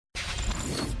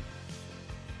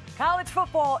College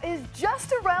football is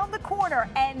just around the corner,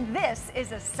 and this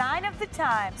is a sign of the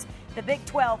times. The Big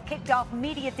 12 kicked off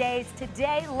Media Days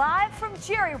today, live from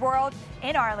Jerry World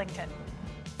in Arlington.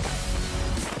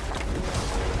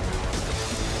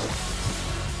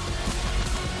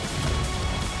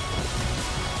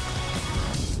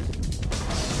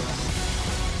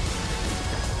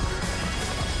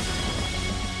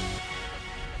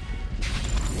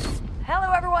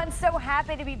 Hello, everyone. So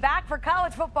happy to be back for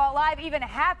College Football Live. Even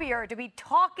happier to be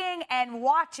talking and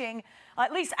watching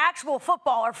at least actual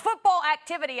football, or football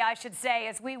activity, I should say,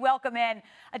 as we welcome in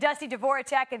Dusty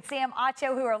Dvoracek and Sam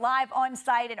Acho, who are live on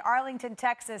site in Arlington,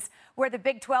 Texas, where the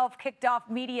Big 12 kicked off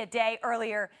Media Day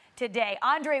earlier today.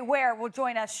 Andre Ware will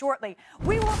join us shortly.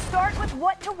 We will start with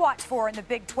what to watch for in the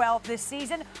Big 12 this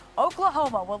season.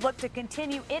 Oklahoma will look to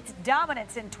continue its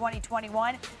dominance in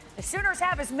 2021. The Sooners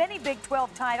have as many Big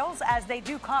 12 titles as they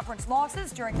do conference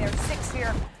losses during their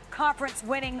 6-year conference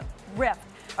winning rift.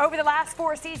 Over the last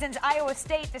 4 seasons, Iowa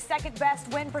State, the second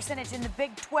best win percentage in the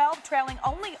Big 12, trailing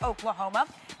only Oklahoma.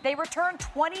 They returned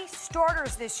 20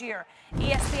 starters this year.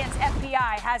 ESPN's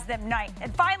FPI has them ninth.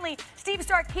 And finally, Steve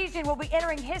Sarkisian will be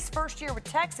entering his first year with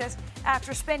Texas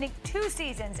after spending 2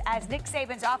 seasons as Nick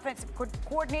Saban's offensive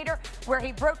coordinator, where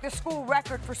he broke the school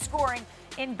record for scoring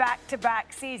in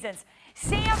back-to-back seasons.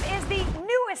 Sam is the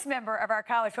newest member of our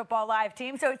College Football Live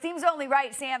team, so it seems only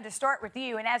right, Sam, to start with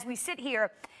you. And as we sit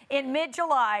here in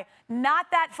mid-July, not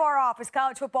that far off as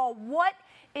college football, what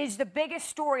is the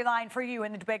biggest storyline for you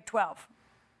in the Big 12?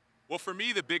 Well, for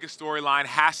me, the biggest storyline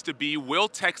has to be, will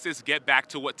Texas get back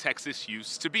to what Texas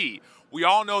used to be? We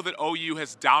all know that OU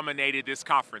has dominated this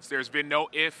conference. There's been no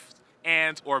ifs,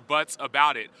 ands, or buts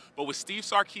about it. But with Steve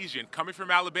Sarkisian coming from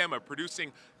Alabama,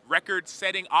 producing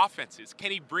record-setting offenses,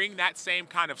 can he bring that same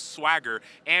kind of swagger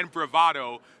and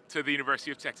bravado to the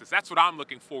University of Texas? That's what I'm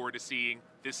looking forward to seeing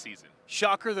this season.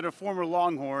 Shocker that a former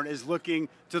Longhorn is looking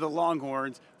to the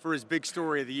Longhorns for his big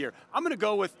story of the year. I'm going to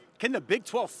go with, can the Big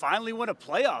 12 finally win a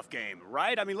playoff game,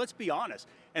 right? I mean, let's be honest.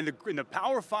 And in the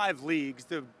Power 5 leagues,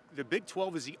 the Big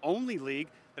 12 is the only league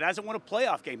that hasn't won a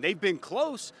playoff game. They've been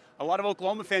close. A lot of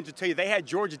Oklahoma fans will tell you they had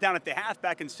Georgia down at the half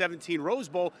back in 17 Rose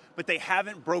Bowl, but they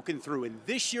haven't broken through. And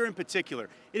this year in particular,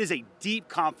 it is a deep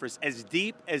conference, as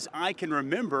deep as I can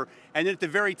remember. And then at the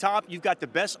very top, you've got the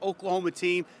best Oklahoma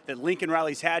team that Lincoln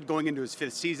Riley's had going into his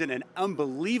 5th season, an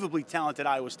unbelievably talented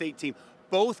Iowa State team,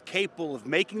 both capable of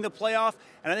making the playoff,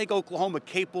 and I think Oklahoma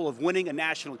capable of winning a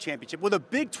national championship. Will the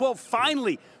Big 12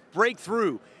 finally break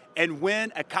through and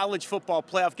win a college football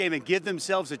playoff game and give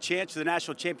themselves a chance for the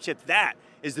national championship? That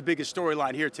is the biggest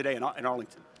storyline here today in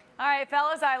Arlington. All right,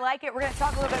 fellas, I like it. We're going to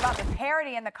talk a little bit about the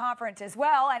parity in the conference as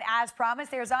well. And as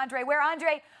promised, there's Andre Ware.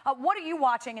 Andre, what are you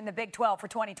watching in the Big 12 for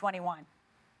 2021?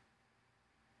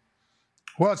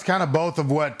 Well, it's kind of both of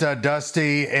what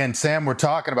Dusty and Sam were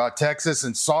talking about. Texas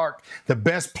and Sark, the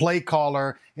best play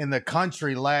caller in the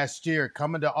country last year,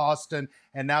 coming to Austin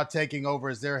and now taking over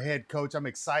as their head coach. I'm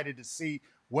excited to see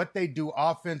what they do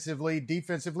offensively.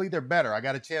 Defensively, they're better. I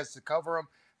got a chance to cover them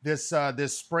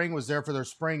this spring, was there for their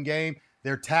spring game.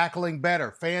 They're tackling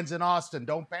better. Fans in Austin,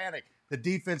 don't panic. The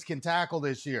defense can tackle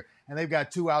this year. And they've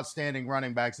got 2 outstanding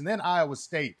running backs. And then Iowa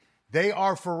State. They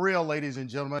are for real, ladies and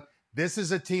gentlemen. This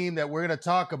is a team that we're going to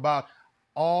talk about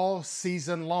all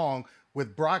season long,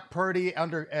 with Brock Purdy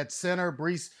at center,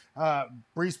 Breece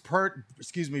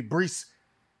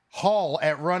Hall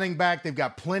at running back. They've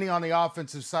got plenty on the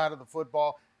offensive side of the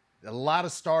football. A lot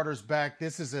of starters back.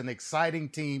 This is an exciting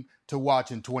team to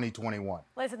watch in 2021.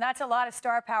 Listen, that's a lot of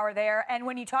star power there. And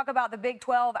when you talk about the Big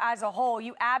 12 as a whole,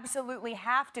 you absolutely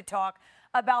have to talk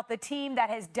about the team that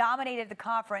has dominated the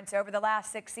conference over the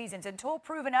last 6 seasons. Until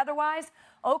proven otherwise,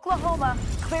 Oklahoma,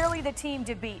 clearly the team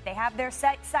to beat. They have their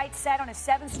sights set on a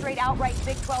 7th straight outright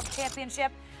Big 12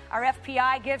 championship. Our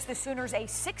FPI gives the Sooners a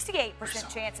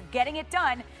 68% chance of getting it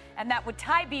done, and that would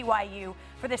tie BYU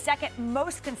for the second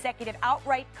most consecutive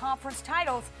outright conference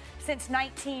titles since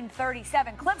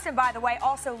 1937. Clemson, by the way,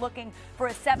 also looking for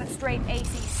a 7th straight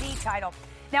ACC title.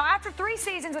 Now, after 3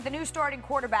 seasons with a new starting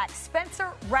quarterback,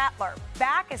 Spencer Rattler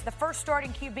back as the first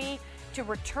starting QB to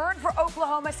return for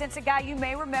Oklahoma since a guy you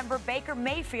may remember, Baker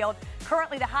Mayfield,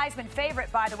 currently the Heisman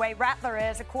favorite, by the way. Rattler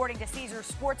is, according to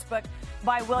Caesars Sportsbook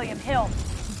by William Hill.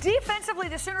 Defensively,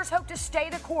 the Sooners hope to stay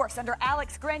the course under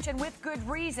Alex Grinch, and with good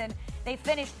reason. They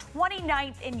finished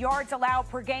 29th in yards allowed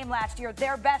per game last year,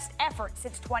 their best effort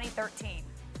since 2013.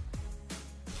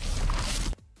 I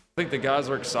think the guys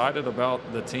are excited about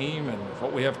the team and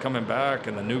what we have coming back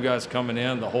and the new guys coming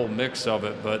in, the whole mix of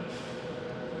it. But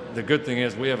the good thing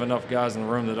is we have enough guys in the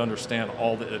room that understand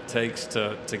all that it takes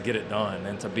to get it done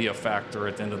and to be a factor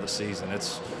at the end of the season.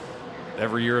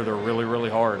 every year they're really, really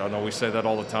hard. I know we say that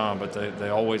all the time, but they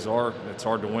always are. It's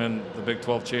hard to win the Big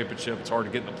 12 championship. It's hard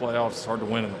to get in the playoffs. It's hard to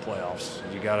win in the playoffs.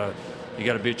 You gotta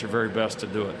be at your very best to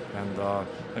do it.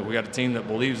 And we got a team that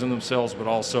believes in themselves, but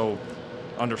also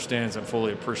understands and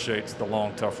fully appreciates the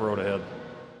long, tough road ahead.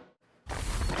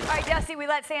 All right, Dusty, we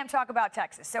let Sam talk about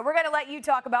Texas, so we're going to let you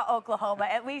talk about Oklahoma.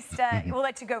 At least we'll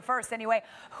let you go first anyway.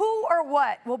 Who or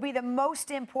what will be the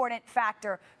most important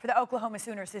factor for the Oklahoma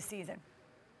Sooners this season?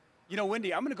 You know,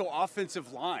 Wendy, I'm going to go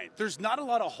offensive line. There's not a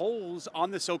lot of holes on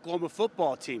this Oklahoma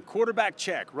football team. Quarterback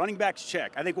check, running backs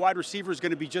check. I think wide receiver is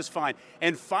going to be just fine.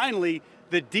 And finally,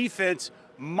 the defense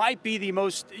might be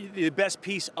the best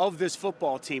piece of this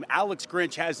football team. Alex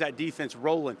Grinch has that defense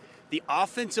rolling. The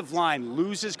offensive line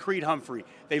loses Creed Humphrey.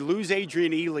 They lose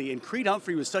Adrian Ely, and Creed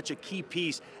Humphrey was such a key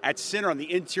piece at center on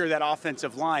the interior of that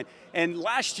offensive line. And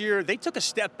last year, they took a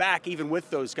step back even with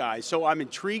those guys. So I'm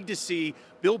intrigued to see.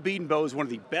 Bill Bedenbaugh is one of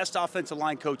the best offensive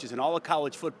line coaches in all of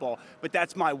college football, but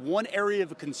that's my one area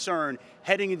of concern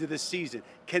heading into this season.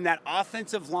 Can that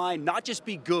offensive line not just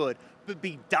be good, but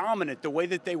be dominant the way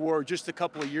that they were just a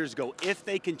couple of years ago? If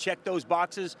they can check those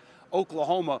boxes,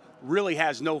 Oklahoma really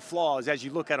has no flaws as you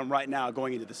look at them right now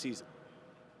going into the season.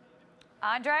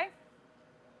 Andre?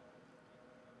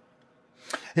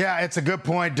 Yeah, it's a good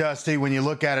point, Dusty. When you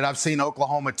look at it, I've seen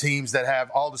Oklahoma teams that have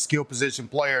all the skill position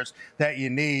players that you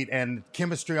need, and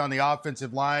chemistry on the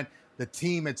offensive line, the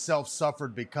team itself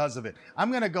suffered because of it.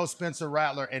 I'm going to go Spencer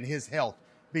Rattler and his health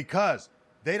because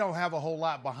they don't have a whole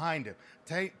lot behind him.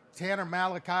 Tanner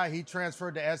Malachi, he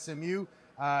transferred to SMU.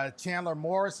 Chandler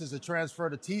Morris is a transfer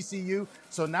to TCU.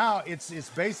 So now it's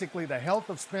basically the health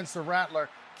of Spencer Rattler.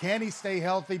 Can he stay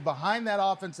healthy behind that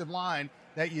offensive line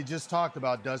that you just talked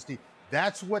about, Dusty?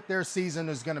 That's what their season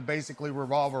is going to basically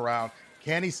revolve around.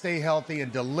 Can he stay healthy and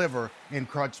deliver in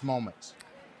crunch moments?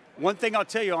 One thing I'll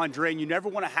tell you, Andre, and you never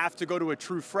want to have to go to a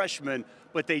true freshman,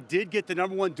 but they did get the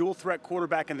 #1 dual-threat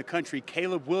quarterback in the country,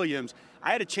 Caleb Williams.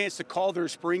 I had a chance to call their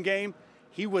spring game.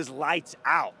 He was lights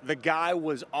out. The guy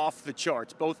was off the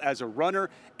charts, both as a runner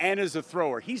and as a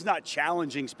thrower. He's not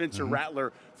challenging Spencer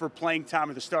Rattler for playing time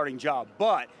or the starting job,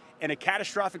 but in a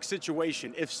catastrophic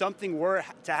situation, if something were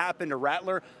to happen to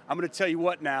Rattler, I'm going to tell you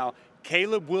what now,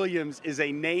 Caleb Williams is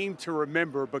a name to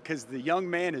remember because the young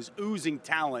man is oozing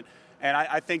talent, and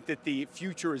I think that the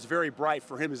future is very bright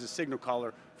for him as a signal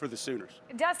caller for the Sooners.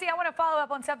 Dusty, I want to follow up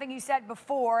on something you said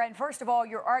before, and first of all,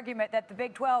 your argument that the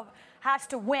Big 12 has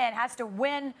to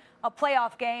win a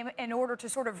playoff game in order to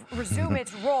sort of resume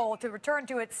its role, to return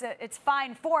to its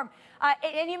fine form.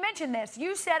 And you mentioned this.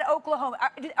 You said Oklahoma.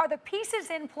 Are the pieces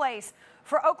in place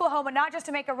for Oklahoma not just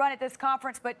to make a run at this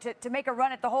conference, but to make a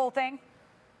run at the whole thing?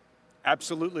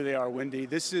 Absolutely they are, Wendy.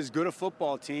 This is as good a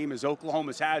football team as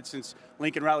Oklahoma's had since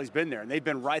Lincoln Riley's been there, and they've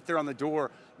been right there on the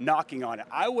door knocking on it.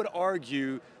 I would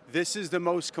argue this is the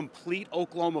most complete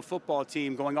Oklahoma football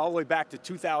team going all the way back to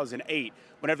 2008,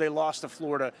 whenever they lost to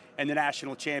Florida in the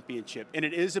national championship. And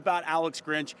it is about Alex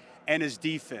Grinch and his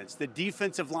defense. The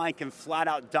defensive line can flat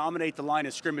out dominate the line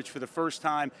of scrimmage for the first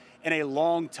time in a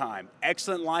long time.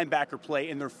 Excellent linebacker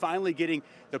play, and they're finally getting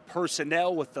the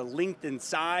personnel with the length and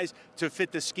size to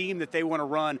fit the scheme that they want to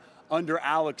run under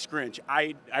Alex Grinch.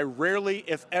 I rarely,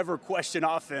 if ever, question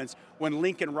offense when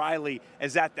Lincoln Riley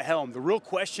is at the helm. The real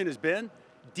question has been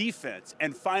defense,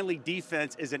 and finally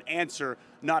defense is an answer,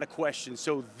 not a question.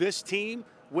 So this team,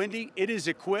 Wendy, it is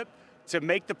equipped to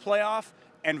make the playoff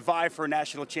and vie for a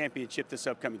national championship this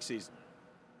upcoming season.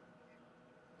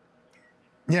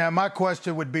 Yeah, my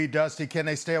question would be, Dusty, can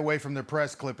they stay away from their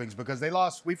press clippings? Because they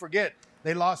lost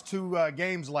 2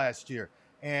 games last year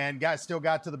and still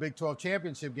got to the Big 12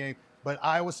 championship game, but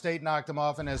Iowa State knocked them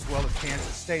off, and as well as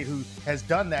Kansas State, who has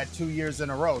done that 2 years in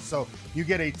a row. So you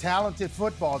get a talented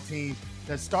football team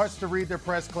that starts to read their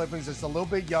press clippings. It's a little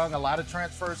bit young, a lot of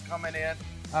transfers coming in.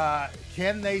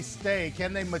 Can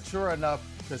they mature enough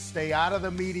to stay out of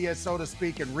the media, so to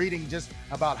speak, and reading just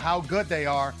about how good they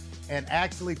are and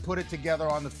actually put it together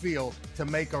on the field to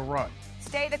make a run?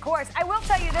 Stay the course. I will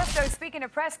tell you this, though, speaking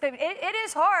of press clippings, it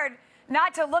is hard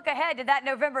not to look ahead to that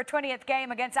November 20th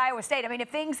game against Iowa State. I mean, if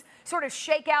things sort of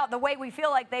shake out the way we feel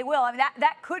like they will, I mean,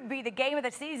 that could be the game of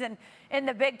the season in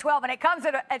the Big 12, and it comes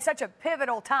at such a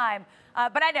pivotal time.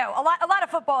 But I know a lot of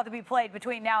football to be played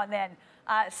between now and then.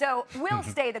 So we'll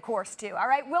stay the course, too, all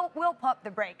right? We'll pump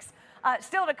the brakes.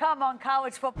 Still to come on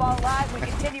College Football Live, we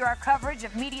continue our coverage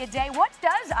of Media Day. What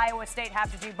does Iowa State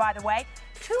have to do, by the way,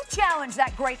 to challenge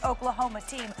that great Oklahoma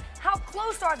team? How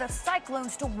close are the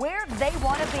Cyclones to where they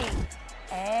want to be?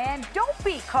 And don't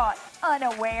be caught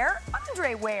unaware.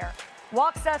 Andre Ware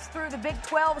walks us through the Big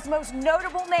 12's most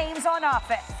notable names on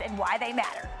offense and why they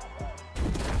matter.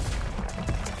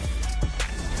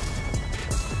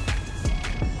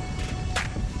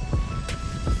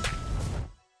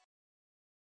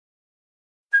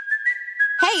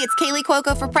 Kaylee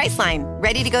Cuoco for Priceline.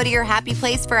 Ready to go to your happy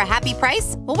place for a happy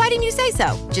price? Well, why didn't you say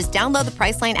so? Just download the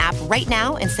Priceline app right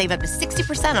now and save up to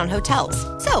 60% on hotels.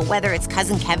 So whether it's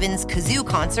Cousin Kevin's Kazoo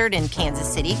Concert in Kansas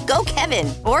City, go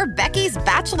Kevin, or Becky's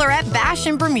Bachelorette Bash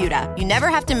in Bermuda, you never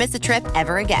have to miss a trip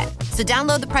ever again. So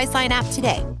download the Priceline app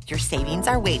today. Your savings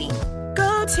are waiting.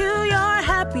 Go to your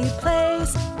happy place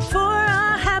for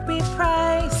a happy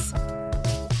price.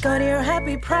 Go to your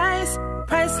happy price,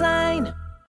 Priceline.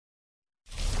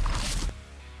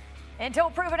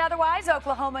 Until proven otherwise,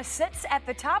 Oklahoma sits at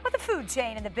the top of the food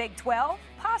chain in the Big 12.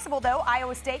 Possible, though,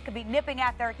 Iowa State could be nipping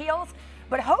at their heels.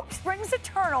 But hope springs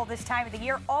eternal this time of the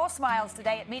year. All smiles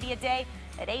today at Media Day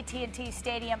at AT&T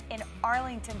Stadium in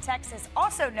Arlington, Texas,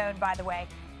 also known, by the way,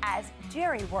 as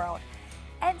Jerry World.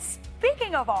 And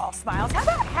speaking of all smiles, how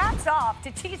about hats off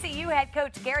to TCU head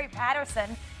coach Gary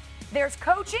Patterson? There's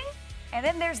coaching, and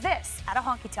then there's this at a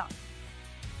honky tonk.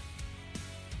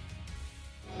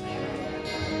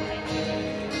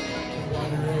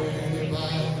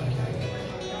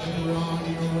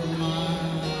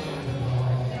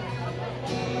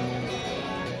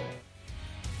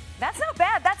 That's not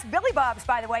bad. That's Billy Bob's,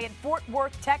 by the way, in Fort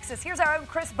Worth, Texas. Here's our own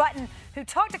Chris Button, who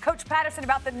talked to Coach Patterson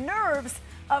about the nerves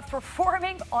of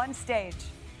performing on stage.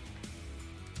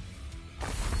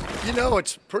 You know,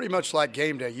 it's pretty much like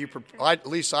game day. At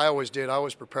least I always did. I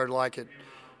always prepared like it.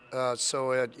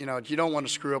 You know, you don't want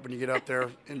to screw up when you get up there.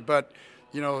 But,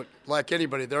 you know, like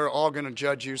anybody, they're all going to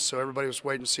judge you. So everybody was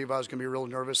waiting to see if I was going to be real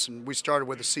nervous. And we started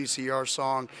with a CCR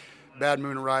song, Bad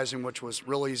Moon Rising, which was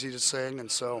real easy to sing. And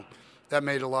so that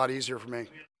made it a lot easier for me.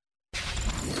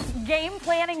 Game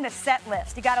planning the set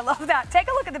list. You got to love that. Take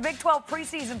a look at the Big 12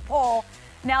 preseason poll.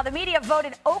 Now, the media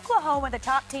voted Oklahoma the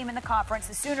top team in the conference.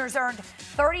 The Sooners earned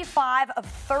 35 of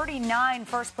 39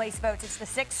 first-place votes. It's the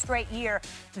sixth straight year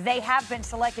they have been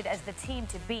selected as the team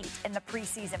to beat in the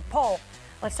preseason poll.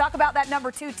 Let's talk about that number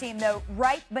 2 team, though.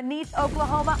 Right beneath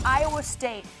Oklahoma, Iowa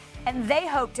State. And they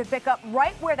hope to pick up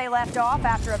right where they left off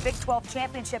after a Big 12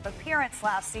 championship appearance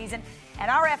last season.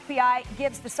 And our FPI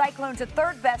gives the Cyclones a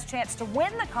third-best chance to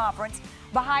win the conference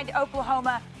behind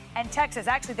Oklahoma and Texas.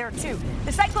 Actually, there are 2.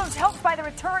 The Cyclones helped by the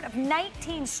return of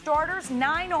 19 starters,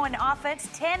 9 on offense,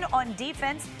 10 on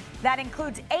defense. That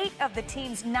includes 8 of the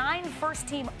team's 9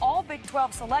 first-team All-Big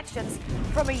 12 selections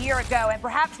from a year ago. And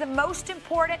perhaps the most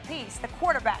important piece, the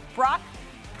quarterback, Brock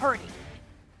Purdy.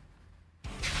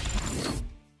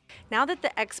 Now that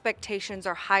the expectations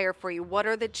are higher for you, what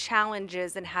are the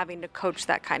challenges in having to coach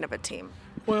that kind of a team?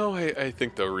 Well, I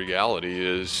think the reality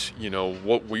is, you know,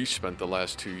 what we spent the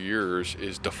last 2 years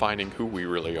is defining who we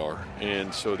really are.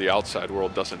 And so the outside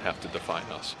world doesn't have to define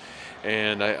us.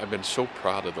 And I've been so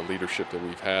proud of the leadership that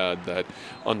we've had, that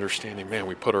understanding, man,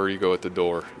 we put our ego at the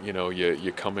door. You know,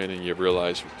 you come in and you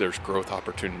realize there's growth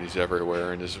opportunities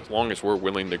everywhere. And as long as we're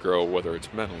willing to grow, whether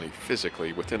it's mentally,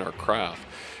 physically, within our craft,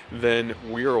 then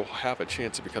we'll have a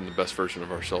chance to become the best version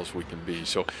of ourselves we can be.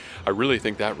 So I really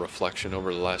think that reflection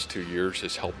over the last 2 years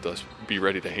has helped us be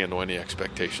ready to handle any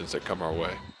expectations that come our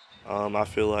way. I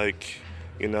feel like,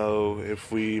 you know,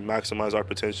 if we maximize our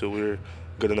potential, we're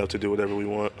good enough to do whatever we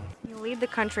want. You lead the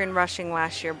country in rushing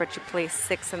last year, but you placed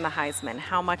 6th in the Heisman.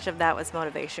 How much of that was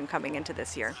motivation coming into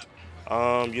this year?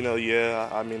 You know, yeah,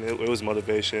 I mean, it was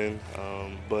motivation,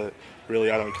 but really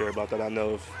I don't care about that. I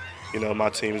know if, you know, my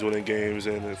team's winning games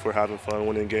and if we're having fun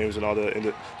winning games and all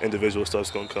the individual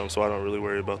stuff's going to come, so I don't really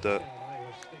worry about that.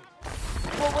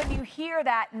 Well, when you hear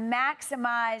that,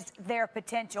 maximize their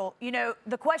potential, you know,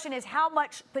 the question is how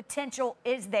much potential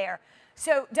is there?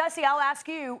 So, Dusty, I'll ask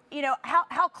you, you know,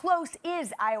 how close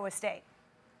is Iowa State?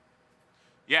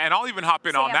 Yeah, and I'll even hop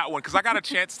in on that one because I got a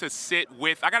chance to sit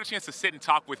and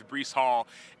talk with Breece Hall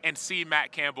and see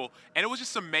Matt Campbell, and it was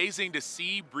just amazing to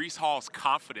see Breece Hall's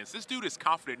confidence. This dude is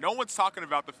confident. No one's talking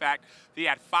about the fact that he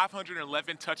had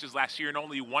 511 touches last year and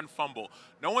only 1 fumble.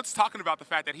 No one's talking about the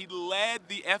fact that he led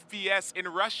the FBS in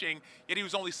rushing, yet he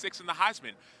was only 6th in the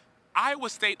Heisman. Iowa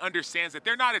State understands that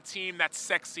they're not a team that's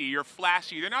sexy or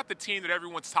flashy. They're not the team that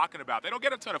everyone's talking about. They don't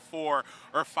get a ton of 4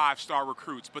 or 5-star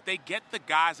recruits, but they get the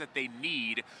guys that they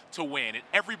need to win, and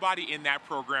everybody in that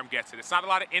program gets it. It's not a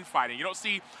lot of infighting. You don't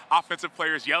see offensive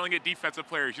players yelling at defensive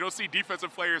players. You don't see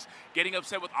defensive players getting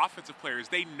upset with offensive players.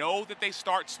 They know that they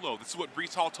start slow. This is what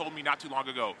Breece Hall told me not too long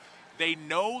ago. They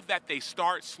know that they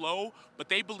start slow, but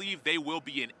they believe they will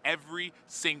be in every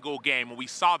single game, and we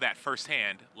saw that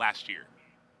firsthand last year.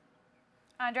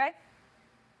 Andre?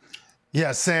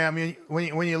 Yeah, Sam,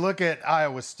 when you look at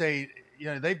Iowa State, you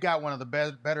know, they've got one of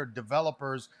the better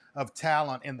developers of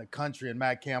talent in the country, and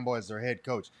Matt Campbell as their head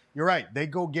coach. You're right. They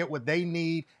go get what they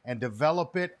need and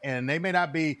develop it, and they may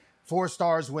not be 4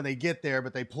 stars when they get there,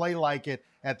 but they play like it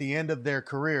at the end of their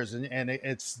careers. And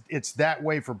it's that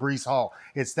way for Breece Hall.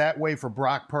 It's that way for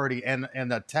Brock Purdy and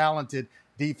a talented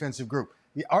defensive group.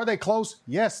 Are they close?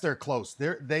 Yes, they're close.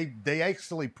 They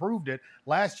actually proved it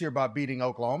last year by beating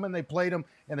Oklahoma, and they played them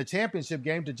in the championship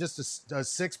game to just a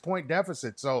 6-point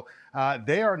deficit. So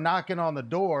they are knocking on the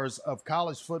doors of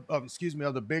college football,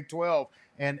 of the Big 12,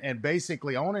 and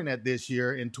basically owning it this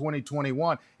year in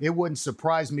 2021. It wouldn't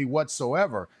surprise me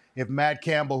whatsoever if Matt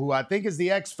Campbell, who I think is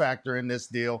the X factor in this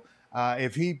deal,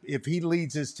 if he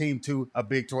leads his team to a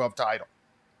Big 12 title.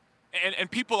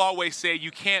 And people always say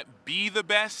you can't be the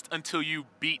best until you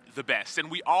beat the best.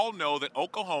 And we all know that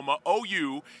Oklahoma,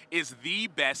 OU, is the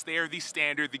best. They are the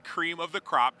standard, the cream of the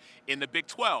crop in the Big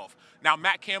 12. Now,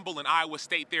 Matt Campbell and Iowa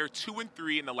State, they're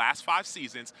 2-3 in the last 5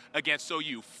 seasons against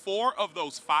OU. 4 of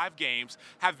those 5 games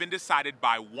have been decided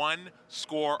by 1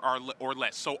 score or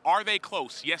less. So are they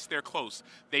close? Yes, they're close.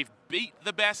 They've beat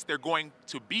the best. They're going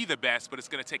to be the best, but it's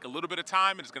going to take a little bit of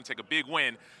time, and it's going to take a big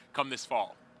win come this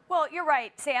fall. Well, you're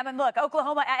right, Sam. And look,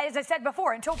 Oklahoma, as I said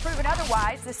before, until proven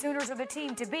otherwise, the Sooners are the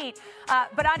team to beat.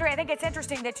 But, Andre, I think it's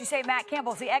interesting that you say Matt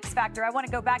Campbell's the X factor. I want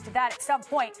to go back to that at some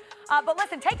point. But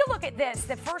listen, take a look at this,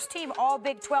 the first team all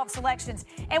Big 12 selections.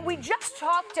 And we just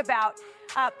talked about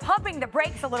pumping the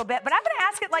brakes a little bit. But I'm going to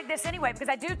ask it like this anyway, because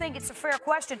I do think it's a fair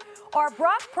question. Are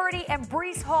Brock Purdy and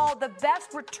Breece Hall the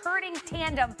best returning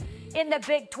tandem in the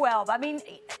Big 12? I mean,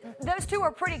 those two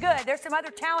are pretty good. There's some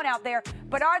other talent out there,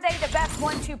 but are they the best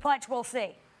 1-2 punch? We'll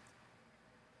see.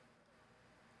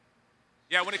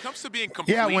 Yeah, when it comes to being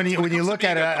complete. Yeah, when you look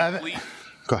at it,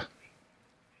 go ahead.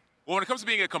 Well, when it comes to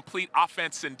being a complete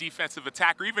offense and defensive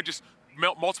attacker, even just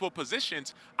multiple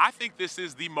positions, I think this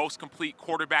is the most complete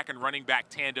quarterback and running back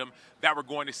tandem that we're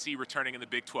going to see returning in the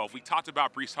Big 12. We talked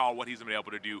about Breece Hall, what he's been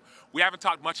able to do. We haven't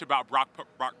talked much about Brock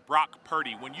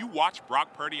Purdy. When you watch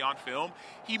Brock Purdy on film,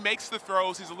 he makes the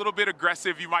throws. He's a little bit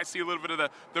aggressive. You might see a little bit of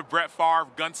the Brett Favre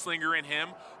gunslinger in him.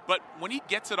 But when he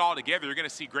gets it all together, you're going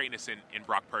to see greatness in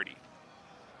Brock Purdy.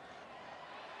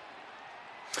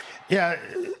 Yeah,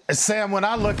 Sam, when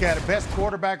I look at it, best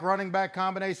quarterback, running back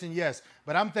combination, yes.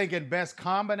 But I'm thinking best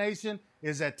combination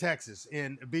is at Texas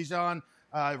in Bijan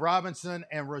Robinson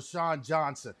and Rashawn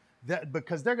Johnson,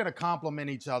 because they're going to complement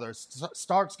each other.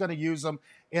 Stark's going to use them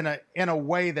in a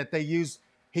way that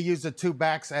he used the 2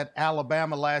 backs at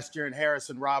Alabama last year in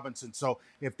Harrison Robinson. So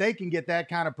if they can get that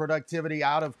kind of productivity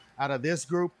out of this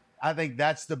group, I think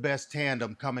that's the best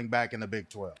tandem coming back in the Big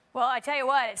 12. Well, I tell you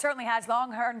what, it certainly has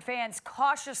Longhorn fans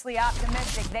cautiously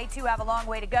optimistic. They, too, have a long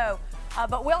way to go.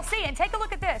 But we'll see. And take a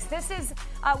look at this. This is,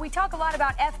 we talk a lot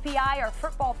about FPI, or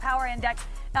Football Power Index.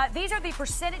 These are the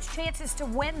percentage chances to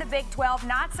win the Big 12.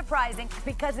 Not surprising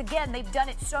because, again, they've done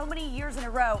it so many years in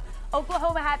a row.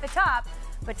 Oklahoma at the top,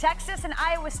 but Texas and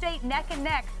Iowa State neck and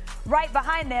neck right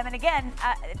behind them. And, again,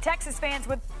 Texas fans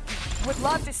would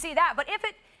love to see that. But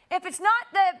if it's not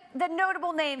the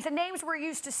notable names, the names we're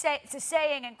used to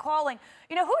saying and calling,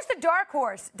 who's the dark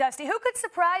horse, Dusty? Who could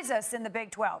surprise us in the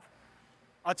Big 12?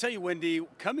 I'll tell you, Wendy,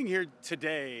 coming here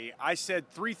today, I said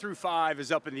 3 through 5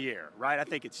 is up in the air, right? I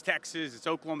think it's Texas, it's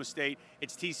Oklahoma State,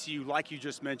 it's TCU, like you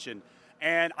just mentioned.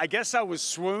 And I guess I was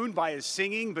swooned by his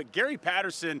singing, but Gary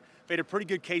Patterson made a pretty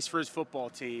good case for his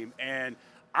football team. And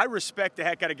I respect the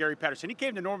heck out of Gary Patterson. He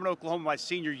came to Norman, Oklahoma my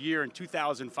senior year in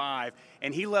 2005,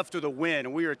 and he left with a win,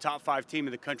 and we were a top 5 team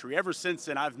in the country. Ever since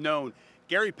then, I've known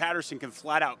Gary Patterson can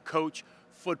flat out coach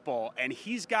football, and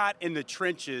he's got in the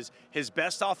trenches his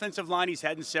best offensive line he's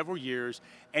had in several years,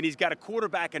 and he's got a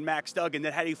quarterback in Max Duggan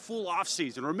that had a full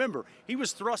offseason. Remember, he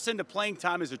was thrust into playing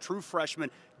time as a true freshman,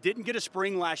 didn't get a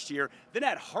spring last year, then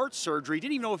had heart surgery,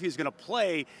 didn't even know if he was going to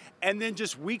play, and then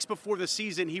just weeks before the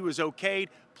season, he was okayed,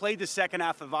 played the second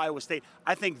half of Iowa State.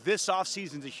 I think this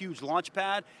offseason's a huge launch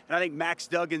pad, and I think Max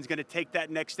Duggan's going to take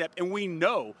that next step, and we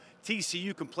know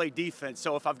TCU can play defense.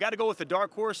 So if I've got to go with the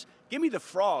dark horse, give me the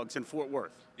Frogs in Fort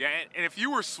Worth. Yeah, and if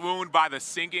you were swooned by the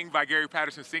singing, by Gary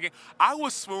Patterson singing, I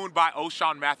was swooned by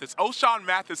O'Shawn Mathis. O'Shawn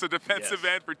Mathis, a defensive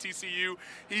end for TCU.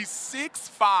 He's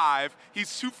 6'5",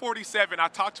 he's 247. I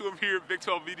talked to him here at Big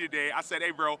 12 Media Day. I said,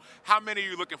 hey, bro, how many are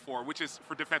you looking for? Which is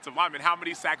for defensive linemen. How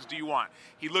many sacks do you want?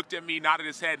 He looked at me, nodded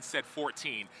his head, and said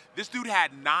 14. This dude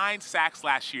had 9 sacks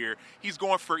last year. He's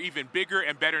going for even bigger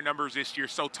and better numbers this year.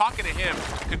 So talking to him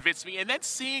convinced me. And then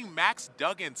seeing Max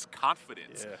Duggan's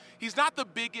confidence. Yeah. He's not the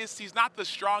biggest. He's not the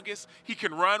strongest. He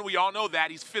can run. We all know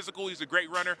that. He's physical. He's a great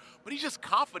runner. But he's just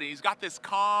confident. He's got this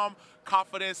calm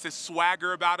confidence, this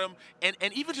swagger about him. And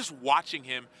even just watching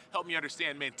him helped me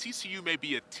understand, man, TCU may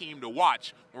be a team to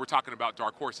watch, when we're talking about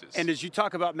dark horses. And as you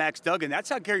talk about Max Duggan, that's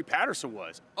how Gary Patterson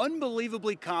was.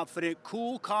 Unbelievably confident,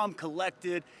 cool, calm,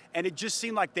 collected, and it just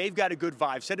seemed like they've got a good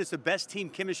vibe. Said it's the best team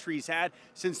chemistry he's had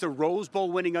since the Rose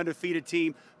Bowl winning undefeated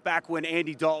team back when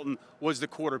Andy Dalton was the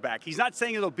quarterback. He's not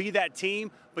saying it'll be that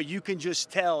team, but you can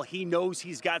just tell he knows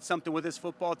he's got something with his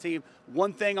football team.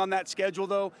 One thing on that schedule,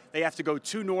 though, they have to go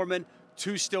to Norman,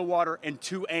 to Stillwater, and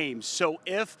to Ames. So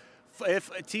if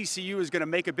TCU is going to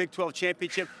make a Big 12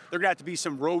 championship, they're going to have to be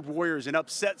some road warriors and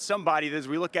upset somebody that, as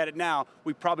we look at it now,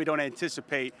 we probably don't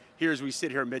anticipate here as we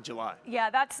sit here mid-July. Yeah,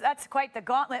 that's quite the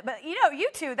gauntlet. But, you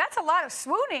two, that's a lot of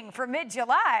swooning for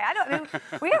mid-July.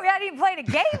 We haven't even played a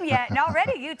game yet, and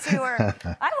already you two are –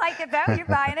 I like it, though. You're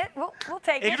buying it. We'll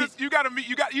take it. You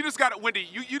just got to, Wendy,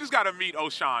 you just got to meet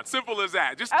O'Shawn. Simple as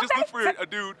that. Just look for a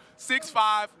dude,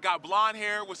 6'5", got blonde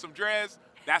hair with some dreads.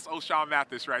 That's O'Shawn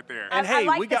Mathis right there. And hey,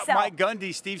 we got Mike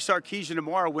Gundy, Steve Sarkisian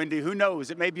tomorrow, Wendy. Who knows?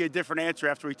 It may be a different answer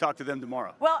after we talk to them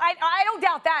tomorrow. Well, I don't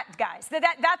doubt that, guys.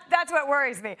 That's what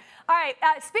worries me. All right,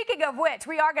 speaking of which,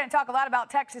 we are going to talk a lot about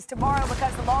Texas tomorrow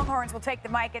because the Longhorns will take the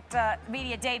mic at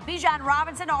Media Day. Bijan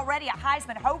Robinson, already a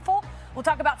Heisman hopeful. We'll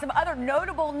talk about some other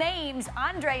notable names.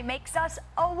 Andre makes us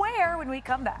aware when we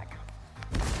come back.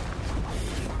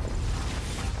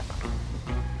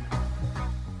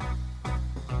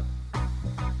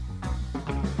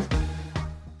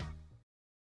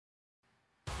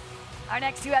 Our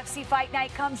next UFC Fight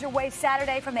Night comes your way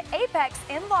Saturday from the Apex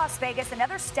in Las Vegas.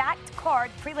 Another stacked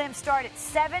card. Prelims start at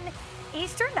 7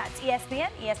 Eastern. That's ESPN,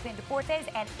 ESPN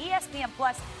Deportes, and ESPN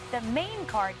Plus. The main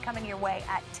card coming your way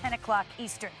at 10 o'clock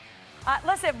Eastern.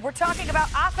 Listen, we're talking about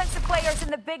offensive players in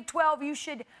the Big 12 you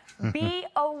should be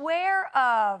aware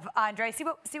of. Andre, see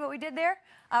what we did there?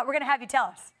 We're going to have you tell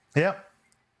us. Yeah.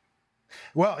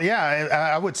 Well,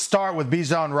 yeah, I would start with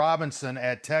Bijan Robinson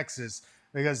at Texas,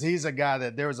 because he's a guy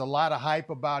that there was a lot of hype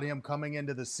about him coming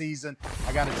into the season.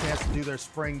 I got a chance to do their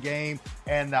spring game,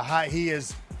 and he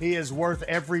is worth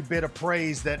every bit of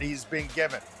praise that he's been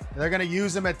given. They're going to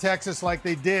use him at Texas like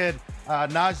they did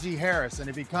Najee Harris, and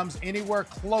if he comes anywhere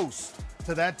close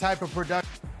to that type of production,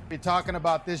 we're talking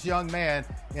about this young man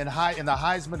in the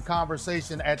Heisman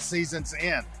conversation at season's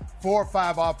end. 4 or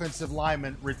 5 offensive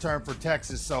linemen return for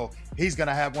Texas, so he's going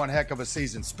to have one heck of a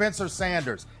season. Spencer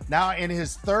Sanders, now in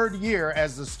his 3rd year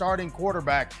as the starting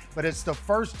quarterback, but it's the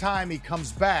first time he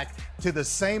comes back to the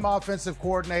same offensive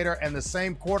coordinator and the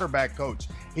same quarterback coach.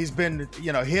 He's been,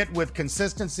 hit with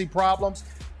consistency problems.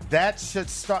 That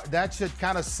should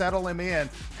kind of settle him in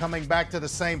coming back to the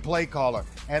same play caller.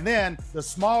 And then the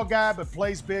small guy but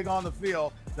plays big on the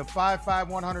field, the 5'5",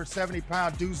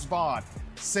 170-pound Deuce Vaughn.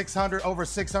 Over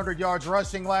 600 yards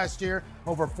rushing last year,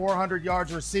 over 400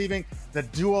 yards receiving. The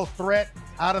dual threat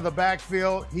out of the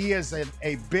backfield. He is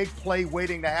a big play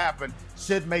waiting to happen.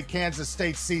 Should make Kansas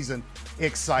State's season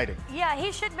exciting. Yeah,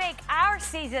 he should make our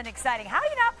season exciting. How do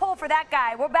you not pull for that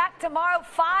guy? We're back tomorrow,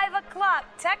 5 o'clock,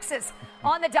 Texas,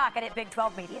 on the docket at Big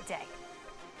 12 Media Day.